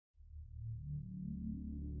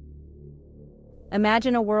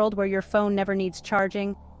Imagine a world where your phone never needs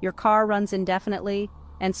charging, your car runs indefinitely,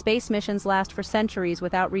 and space missions last for centuries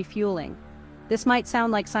without refueling. This might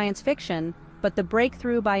sound like science fiction, but the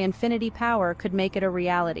breakthrough by Infinity Power could make it a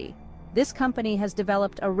reality. This company has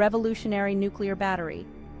developed a revolutionary nuclear battery.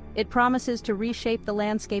 It promises to reshape the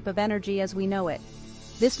landscape of energy as we know it.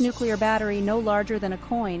 This nuclear battery, no larger than a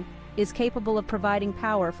coin, is capable of providing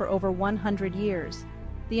power for over 100 years.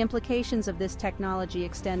 The implications of this technology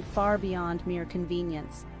extend far beyond mere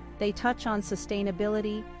convenience. They touch on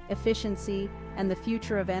sustainability, efficiency, and the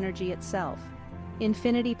future of energy itself.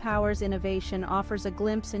 Infinity Power's innovation offers a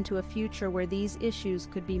glimpse into a future where these issues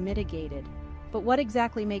could be mitigated. But what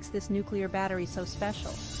exactly makes this nuclear battery so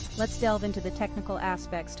special? Let's delve into the technical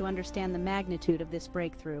aspects to understand the magnitude of this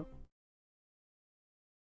breakthrough.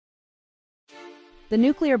 The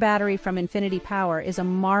nuclear battery from Infinity Power is a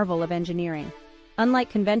marvel of engineering. Unlike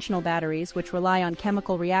conventional batteries, which rely on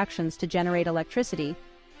chemical reactions to generate electricity,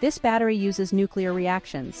 this battery uses nuclear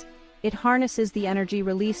reactions. It harnesses the energy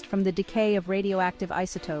released from the decay of radioactive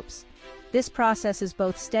isotopes. This process is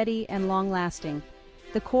both steady and long-lasting.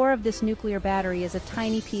 The core of this nuclear battery is a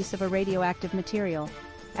tiny piece of a radioactive material.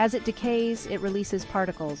 As it decays, it releases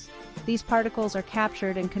particles. These particles are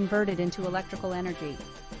captured and converted into electrical energy.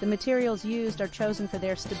 The materials used are chosen for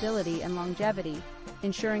their stability and longevity,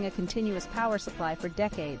 ensuring a continuous power supply for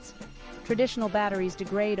decades. Traditional batteries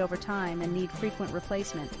degrade over time and need frequent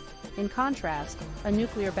replacement. In contrast, a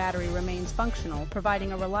nuclear battery remains functional,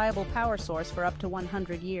 providing a reliable power source for up to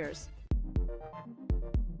 100 years.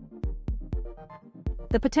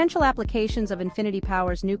 The potential applications of Infinity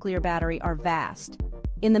Power's nuclear battery are vast.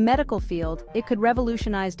 In the medical field, it could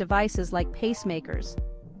revolutionize devices like pacemakers.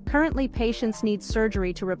 Currently, patients need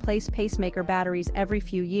surgery to replace pacemaker batteries every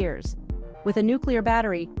few years. With a nuclear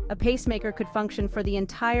battery, a pacemaker could function for the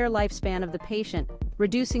entire lifespan of the patient,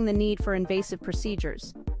 reducing the need for invasive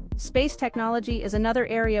procedures. Space technology is another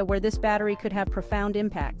area where this battery could have profound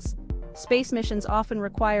impacts. Space missions often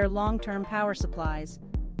require long-term power supplies.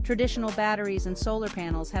 Traditional batteries and solar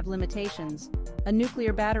panels have limitations. A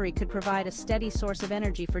nuclear battery could provide a steady source of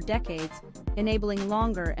energy for decades, enabling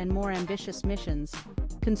longer and more ambitious missions.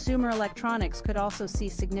 Consumer electronics could also see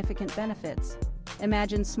significant benefits.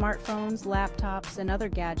 Imagine smartphones, laptops, and other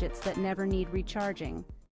gadgets that never need recharging.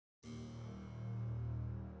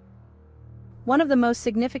 One of the most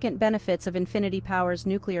significant benefits of Infinity Power's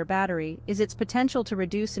nuclear battery is its potential to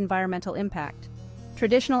reduce environmental impact.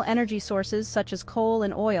 Traditional energy sources such as coal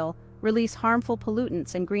and oil release harmful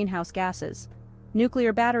pollutants and greenhouse gases.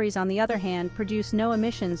 Nuclear batteries, on the other hand, produce no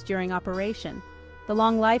emissions during operation. The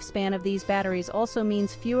long lifespan of these batteries also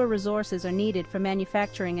means fewer resources are needed for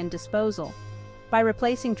manufacturing and disposal. By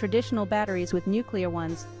replacing traditional batteries with nuclear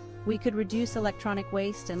ones, we could reduce electronic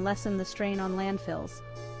waste and lessen the strain on landfills.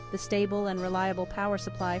 The stable and reliable power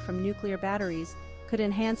supply from nuclear batteries could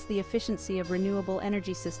enhance the efficiency of renewable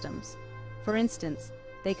energy systems. For instance,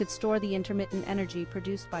 they could store the intermittent energy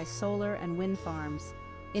produced by solar and wind farms.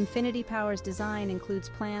 Infinity Power's design includes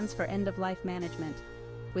plans for end-of-life management.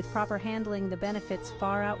 With proper handling, the benefits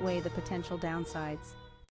far outweigh the potential downsides.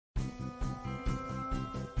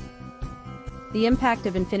 The impact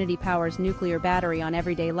of Infinity Power's nuclear battery on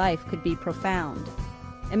everyday life could be profound.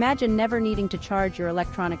 Imagine never needing to charge your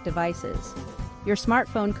electronic devices. Your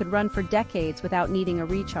smartphone could run for decades without needing a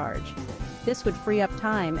recharge. This would free up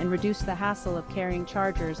time and reduce the hassle of carrying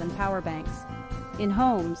chargers and power banks. In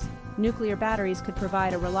homes, nuclear batteries could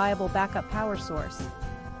provide a reliable backup power source.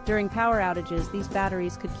 During power outages, these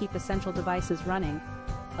batteries could keep essential devices running.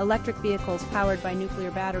 Electric vehicles powered by nuclear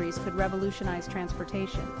batteries could revolutionize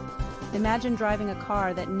transportation. Imagine driving a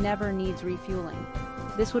car that never needs refueling.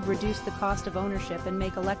 This would reduce the cost of ownership and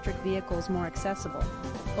make electric vehicles more accessible.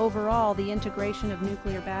 Overall, the integration of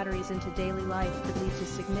nuclear batteries into daily life could lead to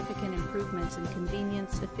significant improvements in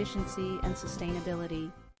convenience, efficiency, and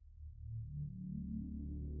sustainability.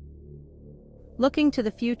 Looking to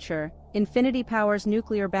the future, Infinity Power's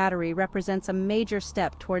nuclear battery represents a major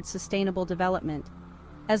step towards sustainable development.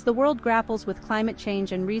 As the world grapples with climate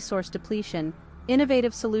change and resource depletion,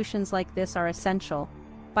 innovative solutions like this are essential.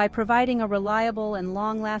 By providing a reliable and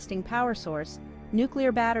long-lasting power source,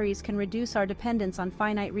 nuclear batteries can reduce our dependence on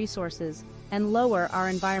finite resources and lower our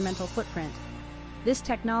environmental footprint. This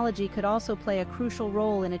technology could also play a crucial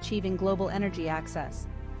role in achieving global energy access.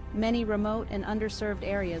 Many remote and underserved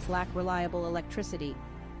areas lack reliable electricity.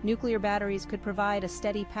 Nuclear batteries could provide a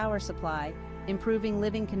steady power supply, improving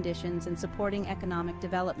living conditions and supporting economic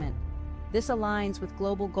development. This aligns with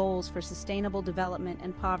global goals for sustainable development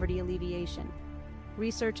and poverty alleviation.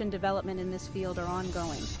 Research and development in this field are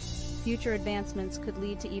ongoing. Future advancements could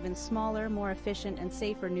lead to even smaller, more efficient, and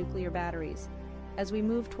safer nuclear batteries. As we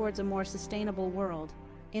move towards a more sustainable world,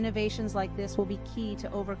 innovations like this will be key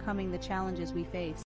to overcoming the challenges we face.